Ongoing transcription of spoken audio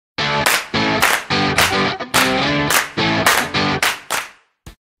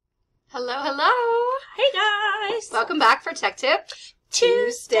guys. Welcome back for Tech Tip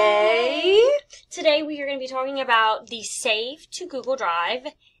Tuesday. Today we are going to be talking about the Save to Google Drive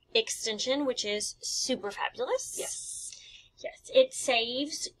extension, which is super fabulous. Yes. Yes, it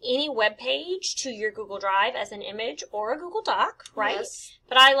saves any web page to your Google Drive as an image or a Google Doc, right? Yes.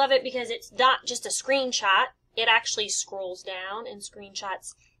 But I love it because it's not just a screenshot. It actually scrolls down and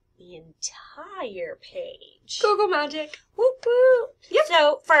screenshots the entire page. Google magic. Whoop whoop. Yep.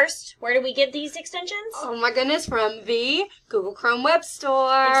 So first, where do we get these extensions? Oh my goodness, from the Google Chrome Web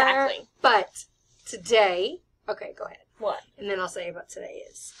Store. Exactly. But today, okay, go ahead. What? And then I'll say what today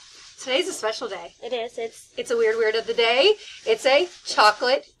is. Today's a special day. It is. It's a weird of the day. It's a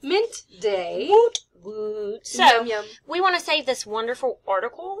chocolate mint day. Woot woot. So Yum, yum. we want to save this wonderful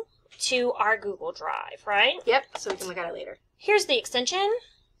article to our Google Drive, right? Yep, so we can look at it later. Here's the extension.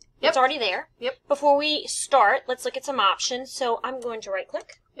 Yep. It's already there. Yep. Before we start, let's look at some options. So I'm going to right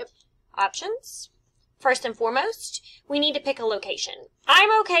click. Yep. Options. First and foremost, we need to pick a location.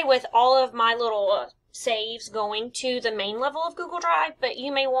 I'm okay with all of my little saves going to the main level of Google Drive, but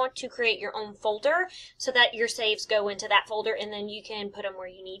you may want to create your own folder so that your saves go into that folder and then you can put them where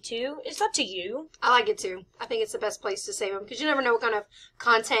you need to. It's up to you. I like it too. I think it's the best place to save them because you never know what kind of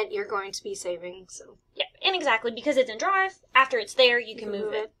content you're going to be saving. So. Yeah, and exactly, because it's in Drive, after it's there, you can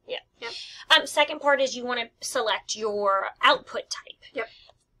move it. Yeah. Yep. Second part is you want to select your output type. Yep.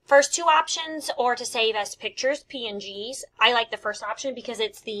 First two options are to save as pictures, PNGs. I like the first option because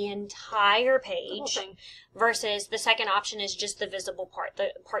it's the entire page. The whole thing. Versus the second option is just the visible part,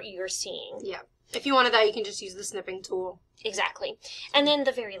 the part you're seeing. Yeah. If you wanted that, you can just use the snipping tool. Exactly. And then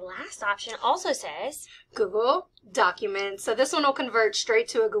the very last option also says Google Documents. So this one will convert straight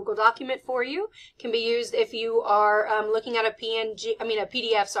to a Google document for you. Can be used if you are looking at a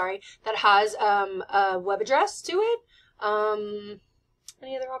PDF, that has a web address to it.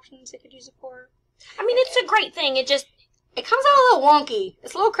 Any other options it could use it for? I mean, it's a great thing. It comes out a little wonky.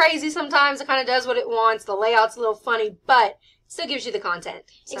 It's a little crazy sometimes. It kind of does what it wants. The layout's a little funny, but still gives you the content.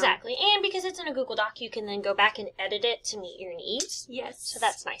 So. Exactly. And because it's in a Google Doc, you can then go back and edit it to meet your needs. Yes. So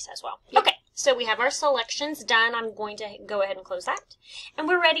that's nice as well. Yep. Okay, so we have our selections done. I'm going to go ahead and close that. And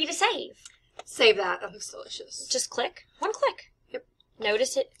we're ready to save. Save that. That looks delicious. Just click. One click. Yep.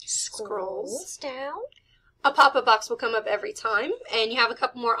 Notice it scrolls down. A pop-up box will come up every time, and you have a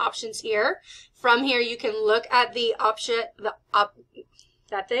couple more options here. From here, you can look at the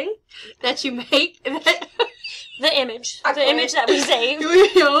that thing that you make. The image that we saved.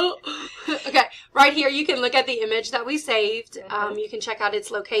 Okay, right here you can look at the image that we saved. You can check out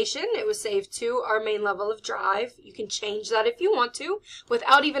its location. It was saved to our main level of Drive. You can change that if you want to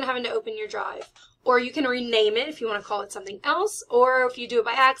without even having to open your Drive. Or you can rename it if you want to call it something else. Or if you do it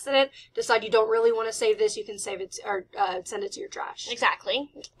by accident, decide you don't really want to save this, you can save it or send it to your trash.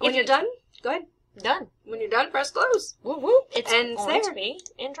 Exactly. When you're done, go ahead. Done. When you're done, press close. Woo woo. It's and going to be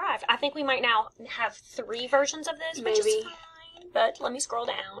in Drive. I think we might now have 3 versions of this, which is fine. But let me scroll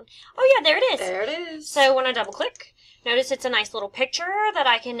down. Oh yeah, there it is. There it is. So when I double click, notice it's a nice little picture that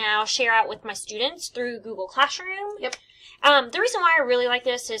I can now share out with my students through Google Classroom. Yep. The reason why I really like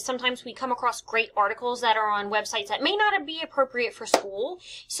this is sometimes we come across great articles that are on websites that may not be appropriate for school.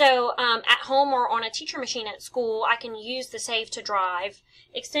 So at home or on a teacher machine at school, I can use the Save to Drive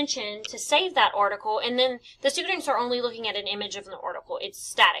extension to save that article, and then the students are only looking at an image of the article. It's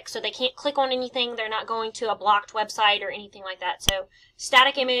static, so they can't click on anything. They're not going to a blocked website or anything like that. So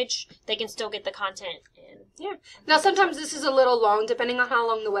static image, they can still get the content in. Yeah. Now sometimes this is a little long depending on how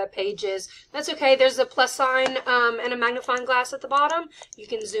long the web page is. That's okay. There's a plus sign and a magnifying glass at the bottom. You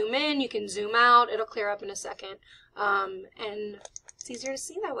can zoom in, you can zoom out. It'll clear up in a second. And it's easier to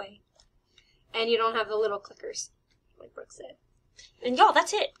see that way. And you don't have the little clickers, like Brooke said. And y'all,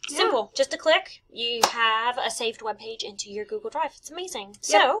 that's it. Yeah. Simple. Just a click. You have a saved web page into your Google Drive. It's amazing.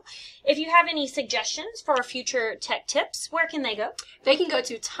 So, if you have any suggestions for future tech tips, where can they go? They can go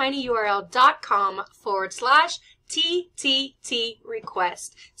to tinyurl.com/TTT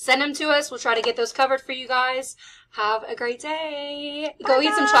request. Send them to us. We'll try to get those covered for you guys. Have a great day. Go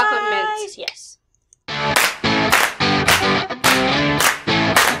eat some chocolate mint. Yes.